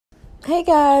Hey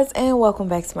guys, and welcome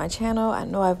back to my channel. I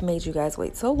know I've made you guys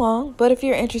wait so long, but if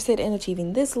you're interested in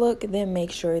achieving this look, then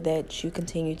make sure that you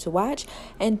continue to watch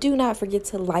and do not forget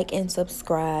to like and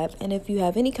subscribe. And if you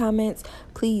have any comments,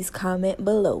 please comment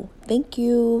below. Thank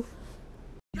you.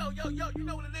 Yo, you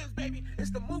know what it is, baby.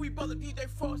 It's the movie brother, DJ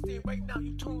Frosty. Right now,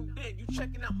 you tuned in. You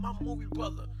checking out my movie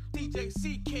brother, DJ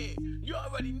CK. You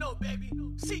already know, baby.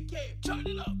 CK, turn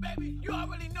it up, baby. You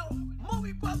already know.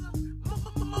 Movie brother.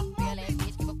 Real ass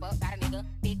bitch, give a fuck about a nigga.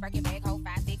 Big Birkin bag, hold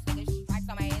 5, 6 figures. Stripes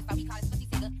on my ass, so he call it pussy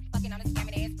nigga. Fucking on a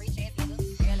scamming ass, rich ass nigga.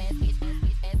 Real ass bitch,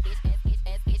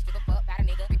 give a fuck about a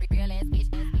nigga. Real ass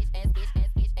bitch, give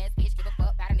a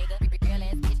fuck about a nigga. Real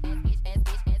ass bitch, give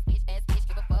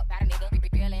a fuck about a nigga.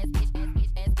 Real ass bitch,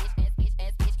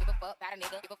 give a fuck about a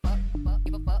nigga. Give a fuck about a nigga.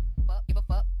 Give a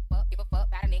fuck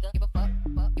about a nigga. Give a fuck about a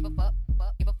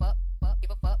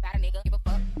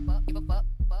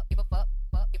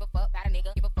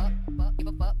nigga.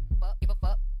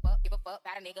 Give a fuck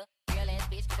about a nigga. Real ass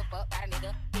bitch, give a fuck about a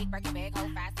nigga. Big Birkin bag,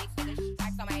 hold 5, 6 figures.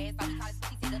 Stripes on my ass, so he call it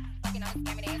pussy nigga. Fucking on a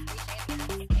scamming ass, rich ass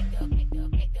nigga.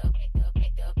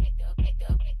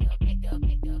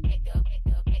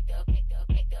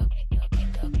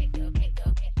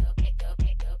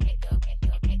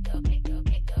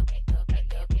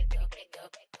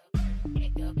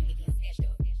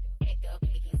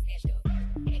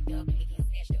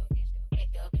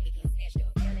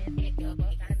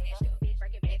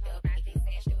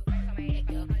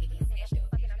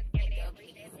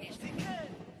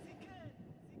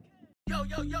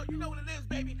 Yo, you know what it is,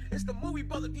 baby. It's the movie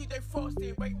brother, DJ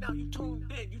Frosty. Right now, you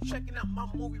tuned in. You checking out my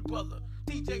movie brother,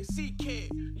 DJ CK.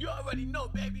 You already know,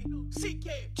 baby.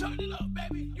 CK, turn it up,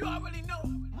 baby. You already know.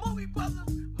 Movie brother.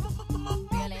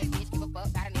 Real ass bitch, give a fuck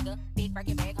about a nigga. Big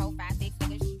Birkin bag, hold 5, 6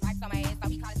 figures. Stripes on my ass, so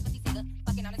he call it pussy nigga.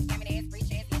 Fucking on a scamming ass,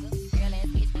 rich ass nigga. Real ass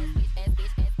bitch,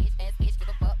 give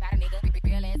a fuck about a nigga.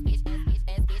 Real ass bitch, give a fuck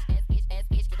about a nigga. Real ass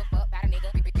bitch, give a fuck about a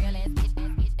nigga. Real ass bitch, give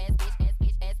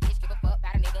a fuck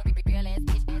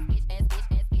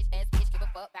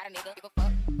about a nigga. Give a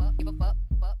fuck about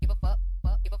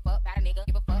a nigga.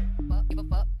 Give a fuck about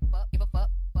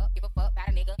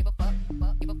a nigga. Give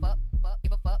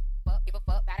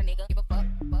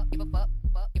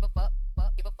a fuck about a nigga.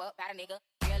 Give a fuck about a nigga.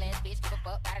 Real ass bitch, give a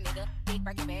fuck about a nigga. Big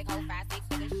Birkin bag, hold 5, 6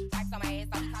 figures. Stripes on my ass,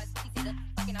 so he call it pussy nigga.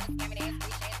 Fucking on a scamming ass,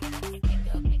 rich ass nigga.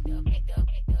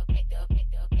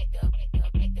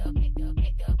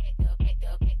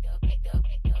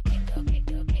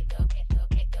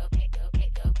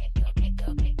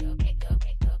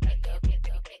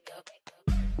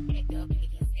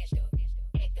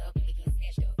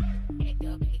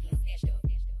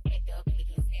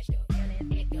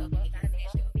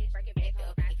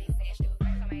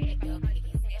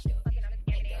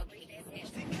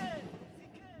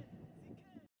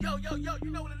 Yo,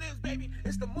 you know what it is, baby.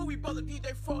 It's the movie brother,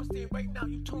 DJ Frosty. Right now,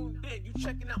 you tuned in. You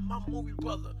checking out my movie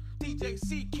brother, DJ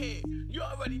CK. You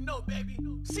already know, baby.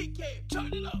 CK,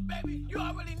 turn it up, baby. You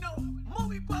already know.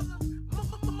 Movie brother.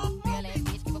 Real ass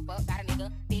bitch, give a fuck about a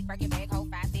nigga. Big Birkin bag, hold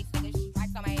 5, 6 figures.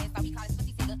 Stripes on my ass, so he call it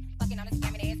pussy nigga. Fucking on a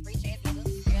scamming ass, rich ass nigga.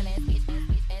 Real ass bitch, give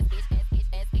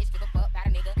a fuck about a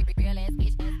nigga. Real ass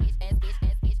bitch, give a fuck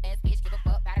about a nigga. Real ass bitch, give a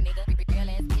fuck about a nigga.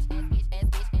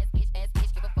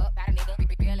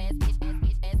 Real ass bitch,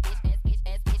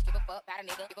 give a fuck about a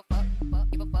nigga. Give a fuck about a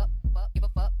nigga. Give a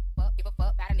fuck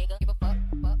about a nigga. Give a fuck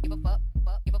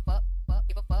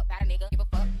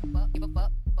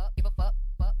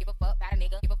about a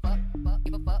nigga. Give a fuck about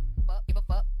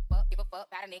a nigga. Give a fuck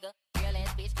about a nigga. Real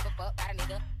ass bitch, give a fuck about a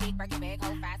nigga. Big Birkin bag,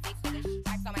 hold 5, 6 figures.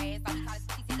 Stripes on my ass, so he call it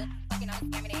pussy nigga. Fucking on a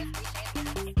scamming ass, rich ass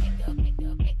nigga.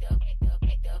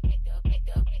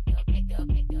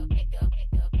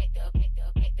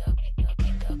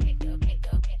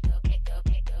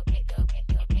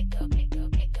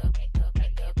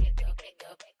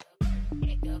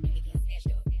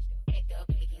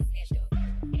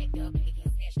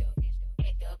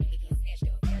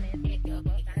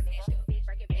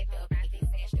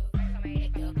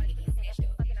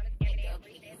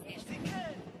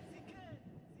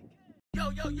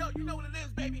 Yo, you know what it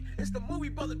is, baby. It's the movie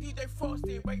brother, DJ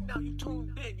Frosty. Right now, you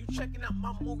tuned in. You checking out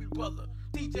my movie brother,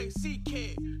 DJ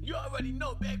CK. You already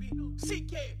know, baby.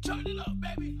 CK, turn it up,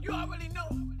 baby. You already know.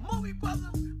 Movie brother.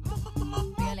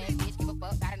 Real ass bitch, give a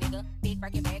fuck about a nigga. Big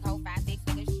Birkin bag, hold 5, 6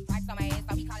 figures. Stripes on my ass,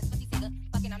 so he call it pussy nigga.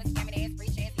 Fucking on a scamming ass,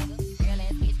 rich ass nigga. Real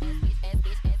ass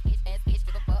bitch,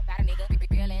 give a fuck about a nigga.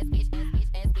 Real ass bitch, give a fuck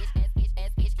about a nigga. Real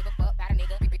ass bitch, give a fuck about a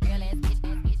nigga.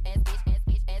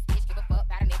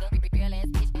 Real ass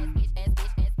bitch,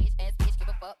 give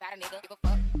a fuck about a nigga. Give a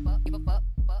fuck about a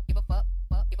nigga.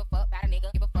 Give a fuck about a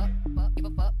nigga.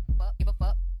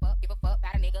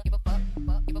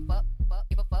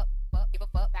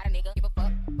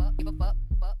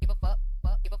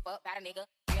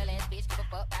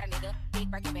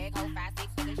 Birkin bag, hold 5, 6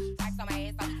 figures. Stripes on my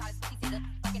ass, so he call it pussy nigga.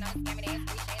 Fucking on the scamming ass,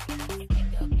 rich ass nigga.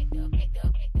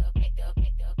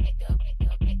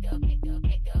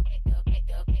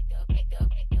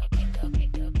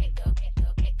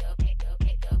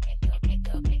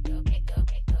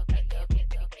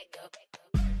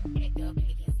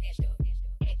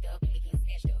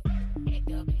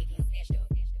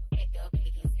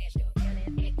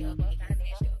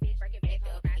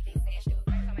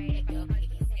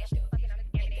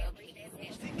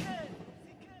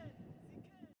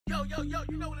 Yo,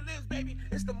 you know what it is, baby.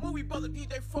 It's the movie brother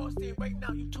DJ Frosty. Right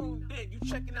now you tuned in. You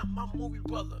checking out my movie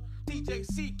brother DJ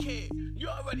CK. You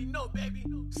already know, baby.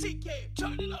 CK,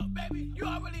 turn it up, baby. You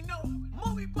already know.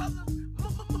 Movie brother. Real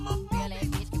ass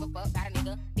bitch, give a fuck about a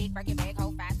nigga. Big Birkin bag,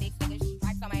 hold 5, 6 figures.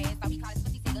 Stripes on my ass, so he call it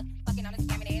pussy nigga. Fucking on the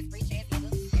scamming ass, rich ass nigga.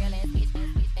 Real ass bitch,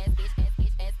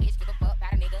 give a fuck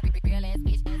about a nigga. Real ass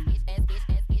bitch, give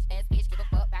a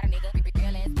fuck about a nigga.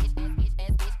 Real ass bitch,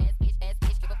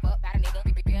 give a fuck about a nigga.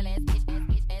 Real ass bitch, give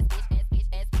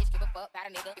a fuck about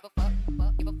a nigga. Give a fuck,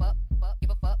 give a fuck, give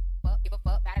a fuck, give a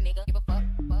fuck about a nigga. Give a fuck,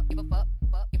 give a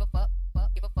fuck, give a fuck,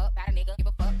 give a fuck about a nigga. Give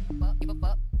a fuck, give a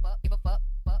fuck, give a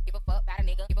fuck, give a fuck about a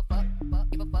nigga. Give a fuck,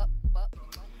 give a fuck.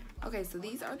 Okay, so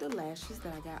these are the lashes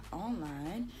that I got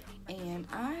online, and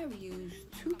I have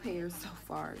used 2 pairs so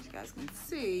far, as you guys can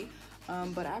see,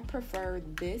 but I prefer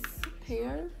this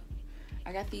pair.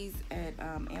 I got these at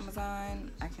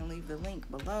Amazon. I can leave the link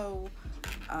below,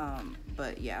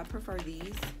 but yeah, I prefer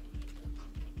these.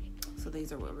 So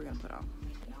these are what we're gonna put on.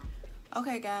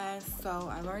 Okay guys, so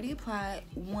I've already applied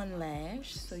 1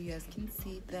 lash, so you guys can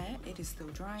see that it is still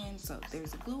drying, so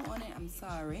there's glue on it, I'm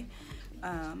sorry.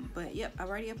 But yep, I've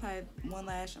already applied 1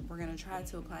 lash. We're gonna try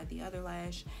to apply the other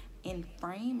lash in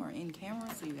frame or in camera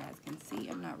so you guys can see.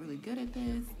 I'm not really good at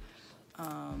this.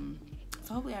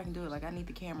 So hopefully I can do it. Like, I need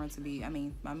the camera to be,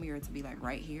 my mirror to be like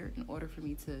right here in order for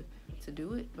me to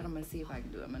do it. But I'm gonna see if I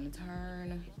can do it. I'm gonna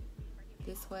turn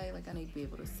this way, like I need to be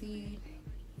able to see.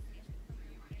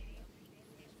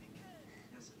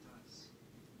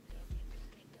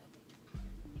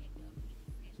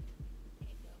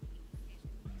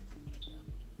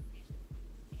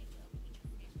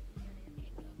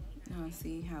 Now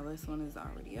see how this one is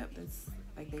already up. That's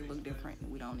like, they look different.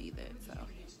 We don't need that, so.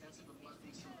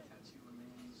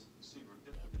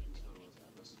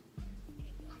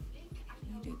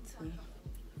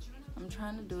 I'm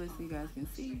trying to do it so you guys can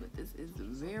see, but this is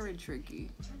very tricky.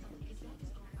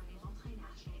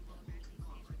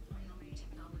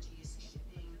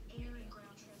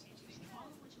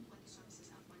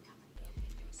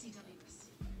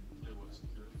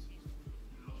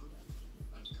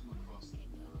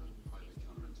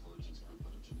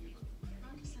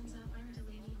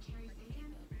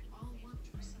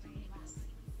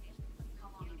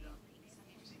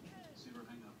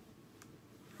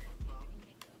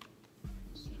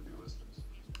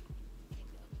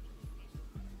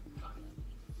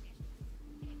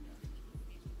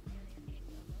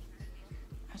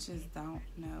 I just don't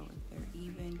know if they're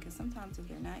even, because sometimes if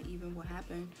they're not even,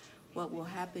 what will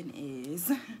happen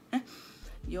is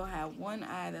you'll have one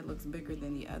eye that looks bigger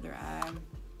than the other eye.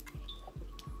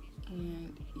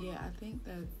 And yeah, I think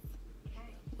that's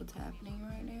what's happening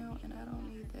right now, and I don't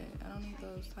need that. I don't need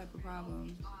those type of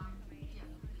problems.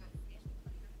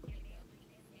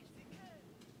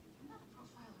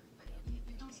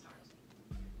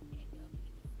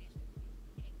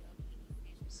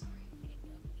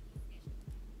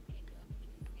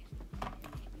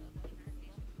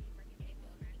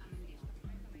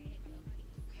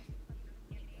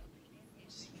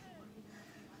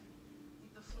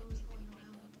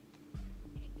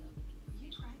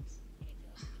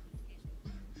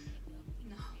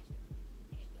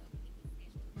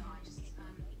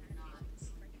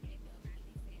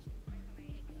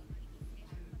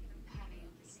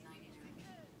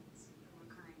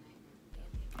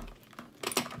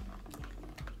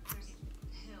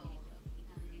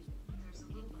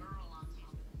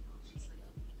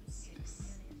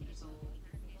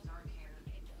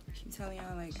 Telling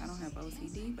y'all, like, I don't have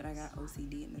OCD, but I got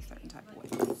OCD in a certain type of way.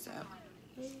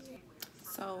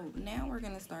 So now we're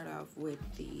gonna start off with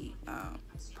the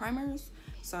primers.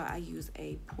 So I use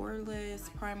a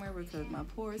poreless primer because my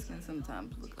pores can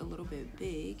sometimes look a little bit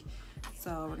big.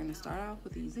 So we're gonna start off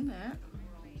with using that.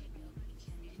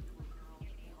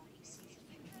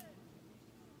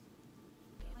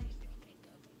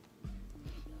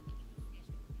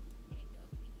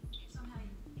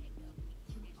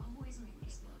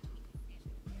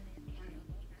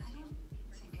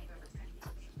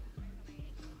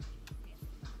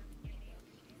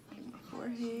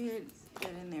 Forehead,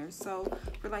 get in there here. So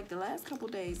for like the last couple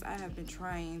days, I have been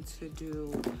trying to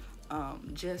do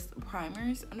just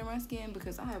primers under my skin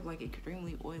because I have like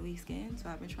extremely oily skin. So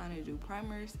I've been trying to do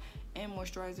primers and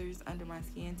moisturizers under my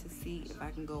skin to see if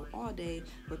I can go all day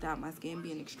without my skin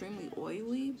being extremely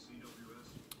oily.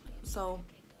 So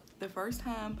the first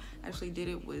time I actually did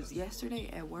it was yesterday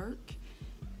at work,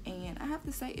 and I have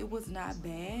to say it was not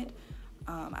bad.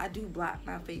 I do block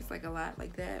my face like a lot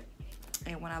like that,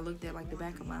 and when I looked at like the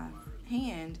back of my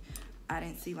hand, I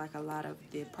didn't see like a lot of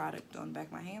the product on the back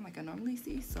of my hand like I normally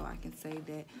see, so I can say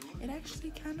that it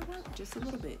actually kind of worked just a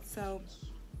little bit. So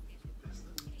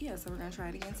yeah, so we're gonna try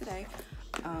it again today.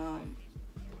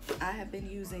 I have been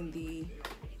using the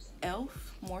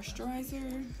e.l.f.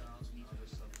 moisturizer.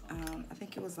 I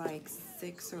think it was like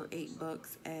 $6 or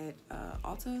 $8 at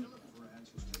Ulta.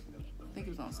 I think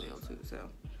it was on sale too, so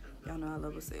y'all know I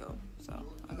love a sale, so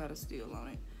I got a steal on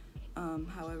it.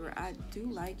 However, I do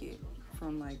like it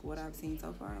from like what I've seen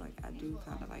so far. Like I do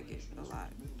kind of like it a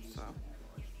lot, so.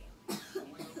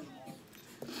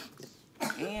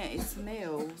 And it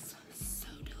smells so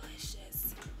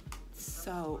delicious.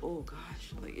 So, oh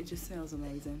gosh, like it just smells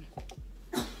amazing.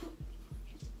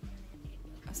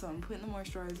 So I'm putting the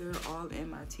moisturizer all in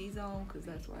my T-zone because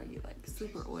that's where I get like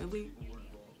super oily.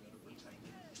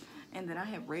 And then I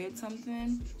have read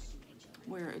something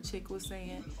where a chick was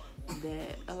saying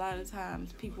that a lot of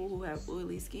times people who have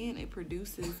oily skin, it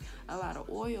produces a lot of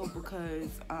oil because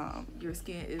your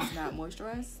skin is not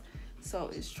moisturized.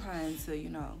 So it's trying to, you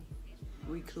know,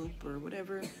 recoup or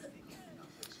whatever.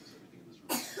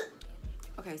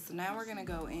 Okay, so now we're gonna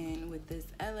go in with this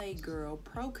LA Girl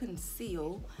Pro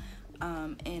Conceal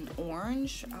in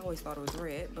orange. I always thought it was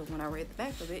red, but when I read the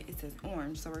back of it, it says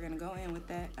orange. So we're gonna go in with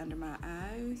that under my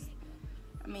eyes.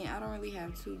 I mean, I don't really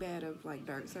have too bad of like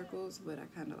dark circles, but I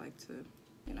kind of like to,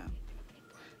 you know,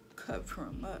 cover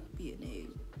them up, be a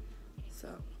noob. So,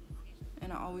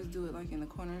 and I always do it like in the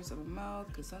corners of my mouth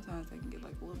because sometimes I can get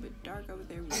like a little bit dark over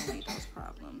there. We don't need those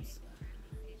problems.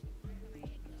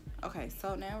 Okay,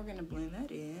 so now we're gonna blend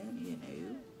that in, you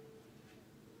know.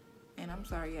 And I'm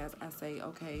sorry, guys, I say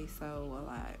okay so a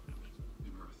lot.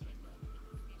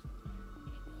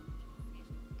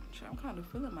 I'm kind of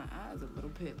feeling my eyes a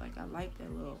little bit. Like I like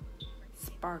that little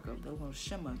spark of the little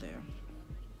shimmer there.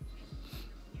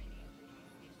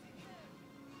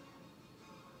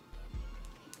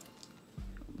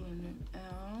 Blend it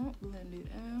out, blend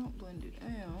it out, blend it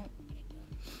out.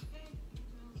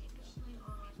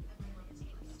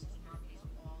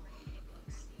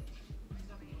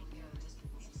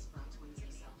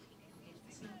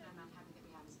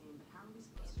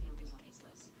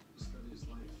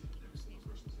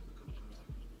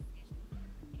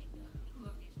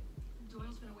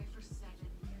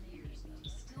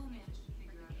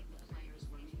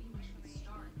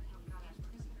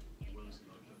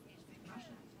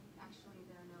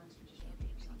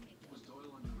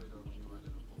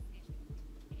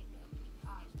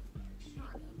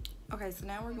 Okay, so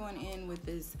now we're going in with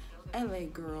this LA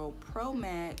Girl Pro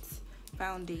Matte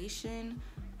foundation.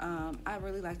 I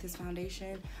really like this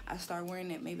foundation. I started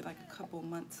wearing it maybe like a couple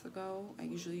months ago. I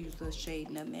usually use the shade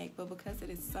Nutmeg, but because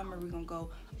it is summer, we're gonna go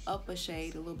up a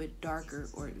shade, a little bit darker,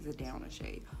 or is it down a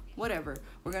shade? Whatever.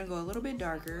 We're gonna go a little bit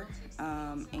darker.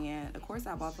 And of course,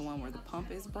 I bought the one where the pump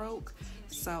is broke,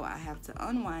 so I have to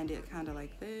unwind it kind of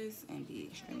like this and be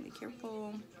extremely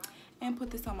careful and put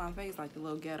this on my face like a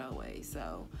little ghetto way.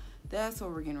 So that's what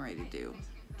we're getting ready to do.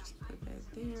 Just put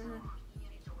that there.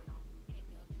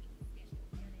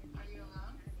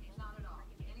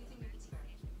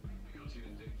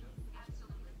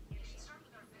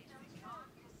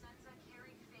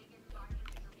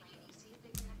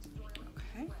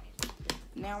 Okay.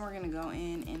 Now we're gonna go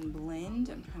in and blend.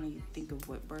 I'm trying to think of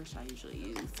what brush I usually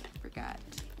use. I forgot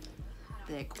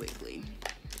that quickly.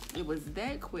 It was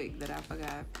that quick that I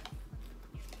forgot.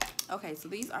 Okay, so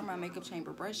these are my makeup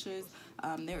chamber brushes.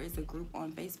 There is a group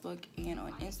on Facebook and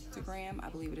on Instagram. I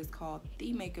believe it is called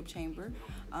The Makeup Chamber.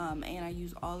 And I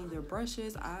use all of their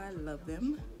brushes. I love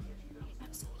them.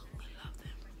 Absolutely love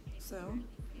them. So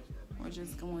we're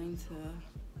just going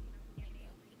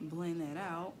to blend that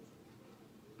out.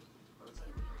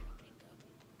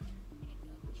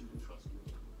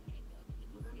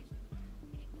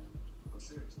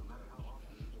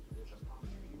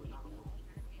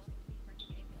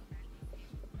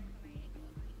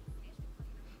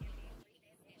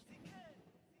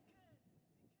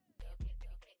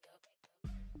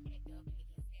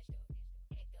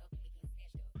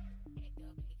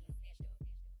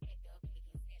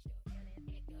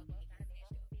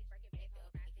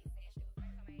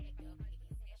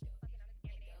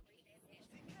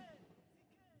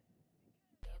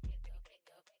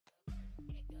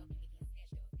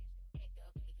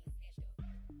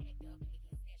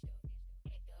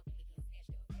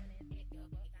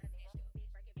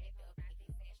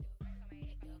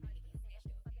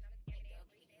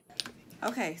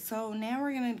 Okay, so now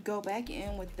we're gonna go back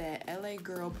in with that LA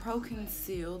Girl Pro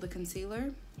Conceal, the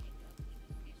concealer.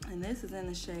 And this is in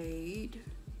the shade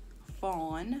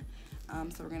Fawn.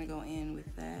 So we're gonna go in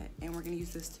with that, and we're gonna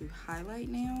use this to highlight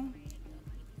now.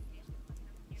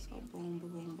 So boom, boom,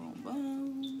 boom, boom,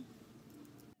 boom.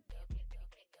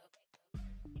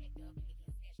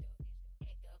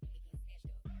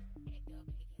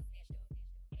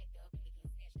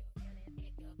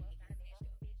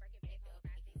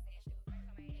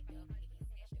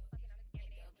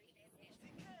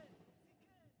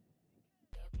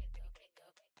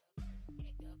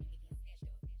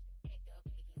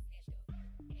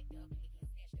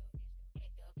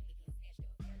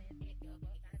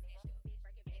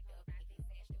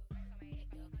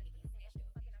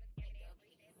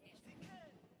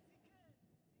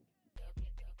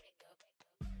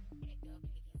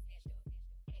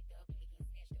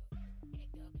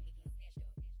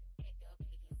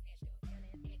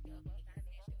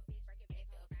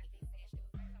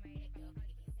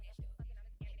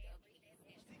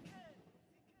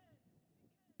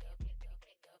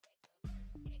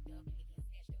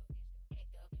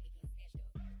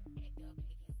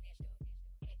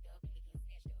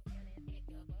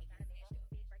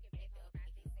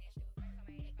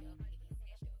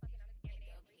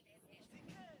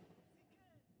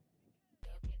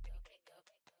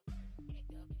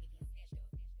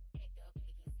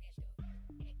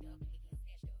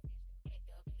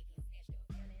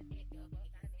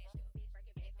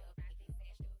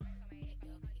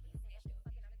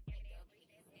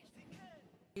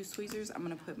 Use tweezers. I'm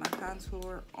gonna put my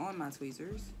contour on my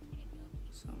tweezers.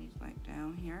 So like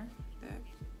down here, that.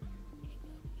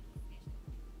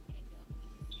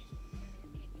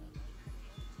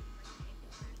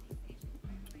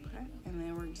 Okay, and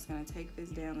then we're just gonna take this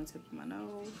down the tip of my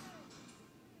nose.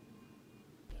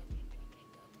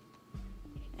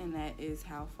 And that is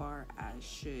how far I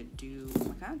should do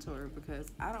my contour, because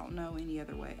I don't know any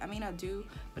other way. I mean, I do,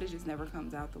 but it just never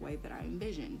comes out the way that I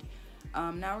envisioned.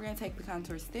 Now we're gonna take the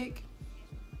contour stick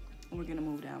and we're gonna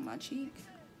move down my cheek.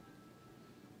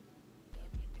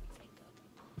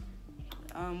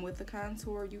 With the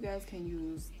contour, you guys can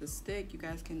use the stick. You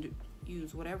guys can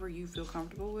use whatever you feel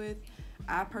comfortable with.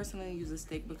 I personally use a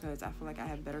stick because I feel like I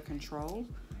have better control.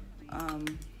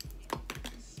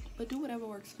 But do whatever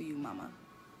works for you, mama.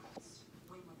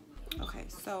 Okay,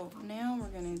 so now we're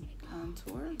gonna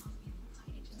contour.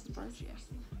 Brush, yes.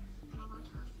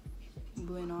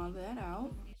 Blend all that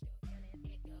out.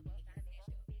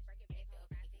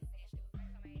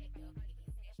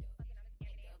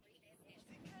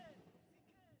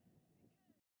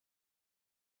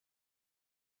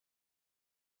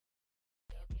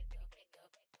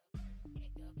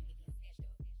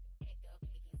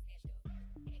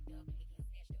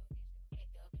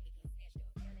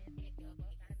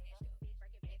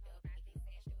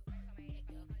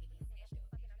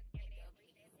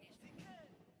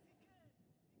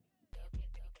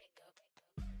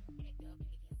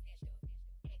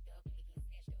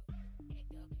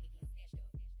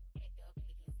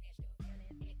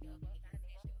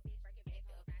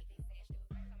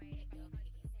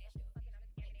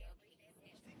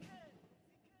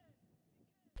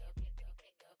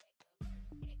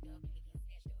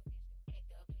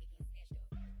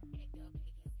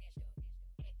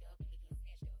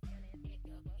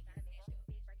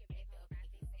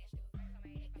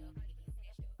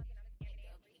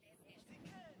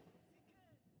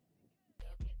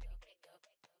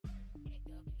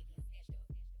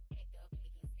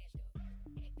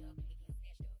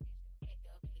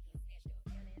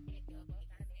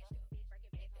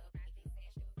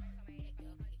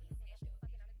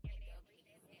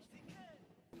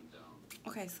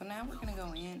 Okay, so now we're gonna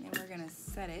go in and we're gonna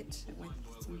set it with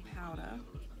some powder.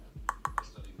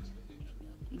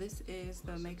 This is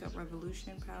the Makeup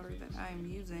Revolution powder that I am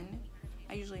using.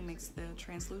 I usually mix the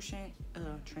translucent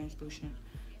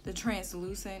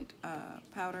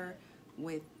powder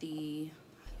with the,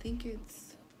 I think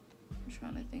it's, I'm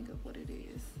trying to think of what it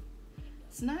is.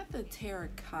 It's not the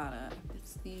terracotta,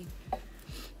 it's the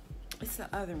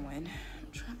other one.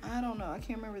 I don't know, I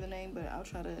can't remember the name, but I'll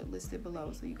try to list it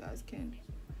below so you guys can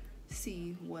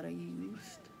see what I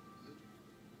used.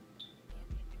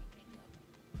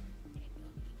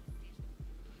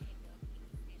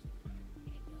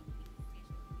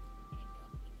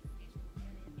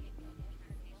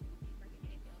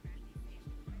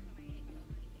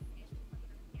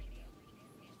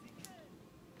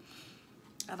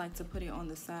 I like to put it on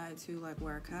the side too, like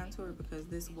where I contour, because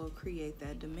this will create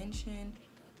that dimension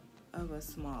of a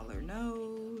smaller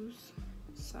nose.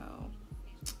 So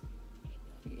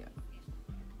yeah.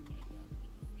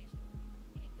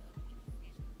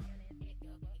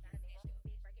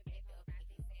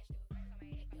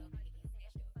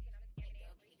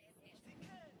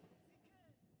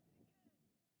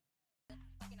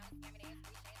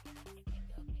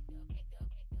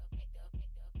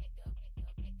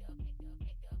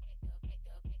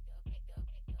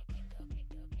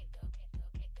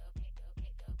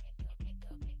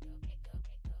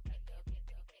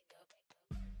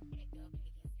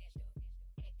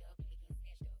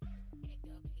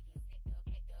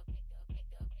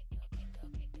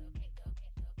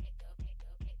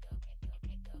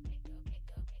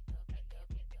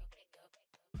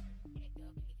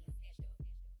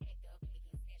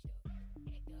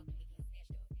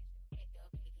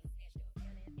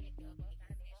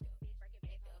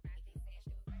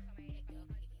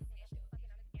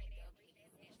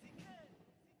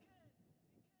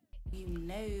 you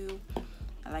know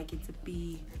I like it to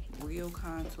be real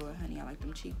contour, honey. I like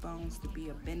them cheekbones to be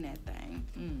up in that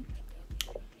thing.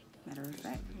 Matter of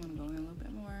fact, I'm gonna go in a little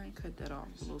bit more and cut that off,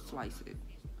 a little slice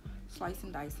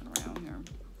and dice it around here.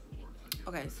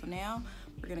 Okay, so now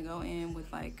we're gonna go in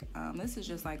with like, this is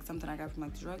just like something I got from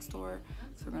like the drugstore.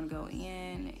 So we're gonna go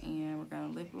in and we're gonna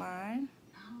lip line.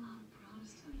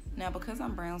 Now because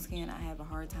I'm brown skin, I have a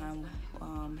hard time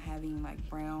having like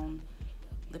brown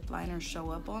lip liners show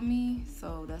up on me.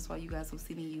 So that's why you guys will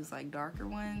see me use like darker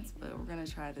ones, but we're gonna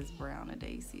try this brown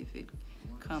today, see if it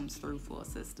comes through for a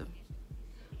system.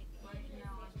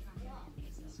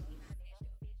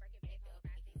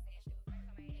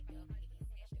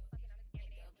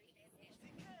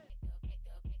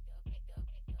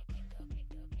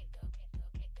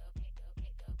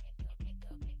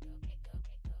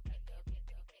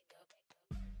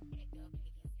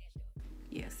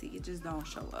 Yeah, see, it just don't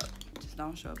show up. It just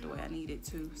don't show up the way I need it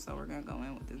to. So we're gonna go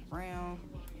in with this brown.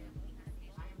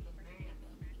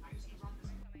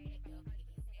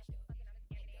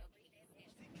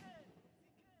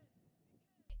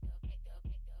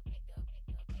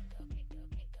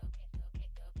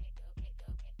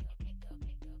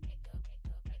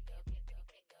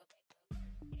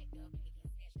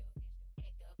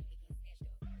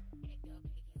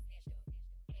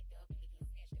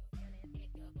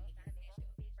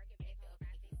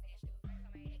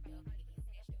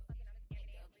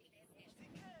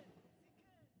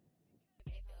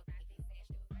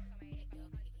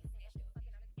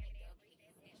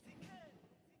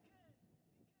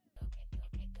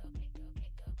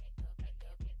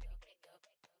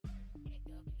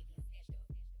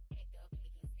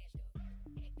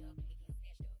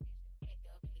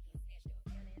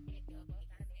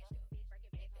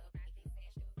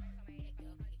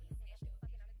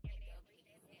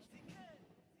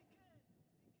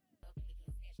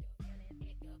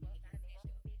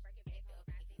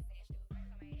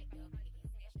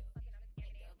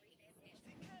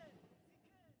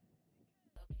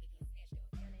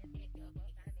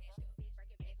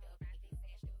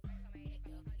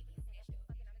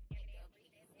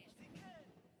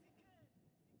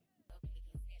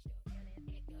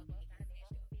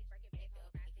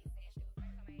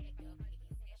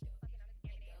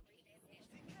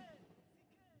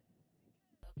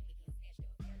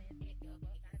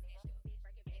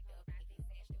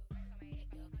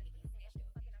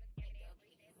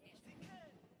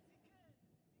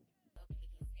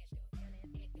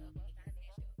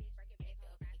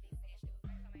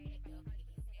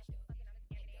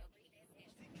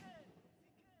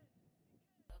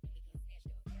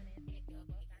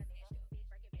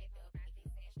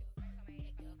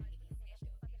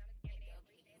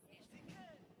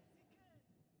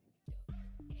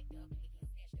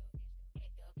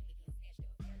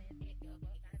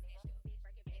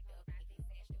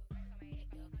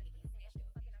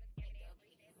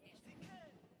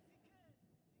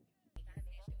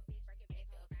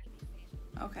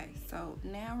 Okay, so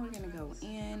now we're gonna go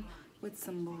in with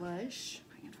some blush.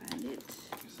 If I can find it.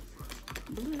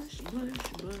 Blush,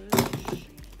 blush, blush.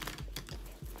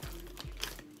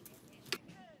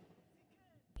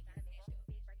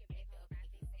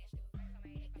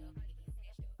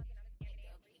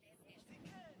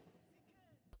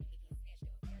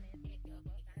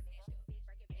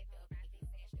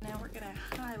 Now we're gonna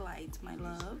highlight, my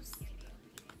loves.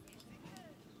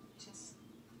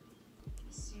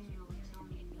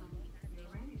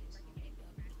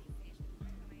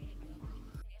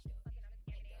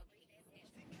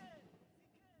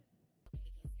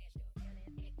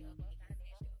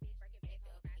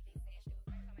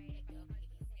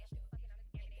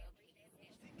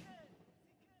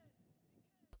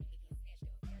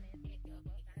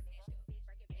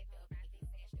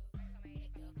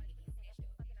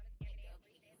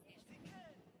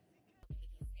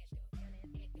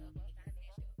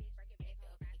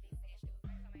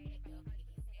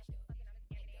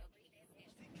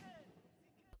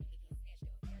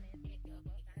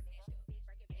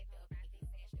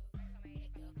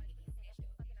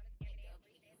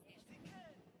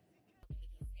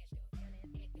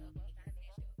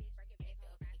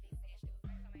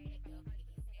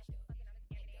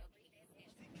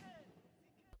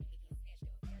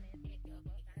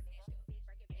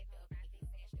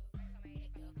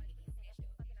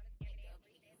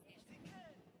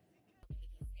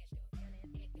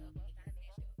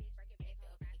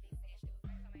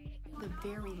 The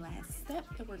very last step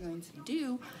that we're going to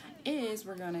do is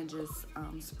we're going to just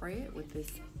spray it with this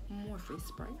Morphe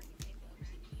spray.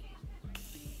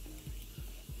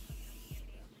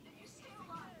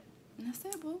 And that's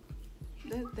it, boo.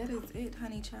 that is it,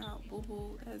 honey child. Boo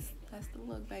boo. That's the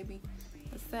look, baby.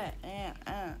 That's that.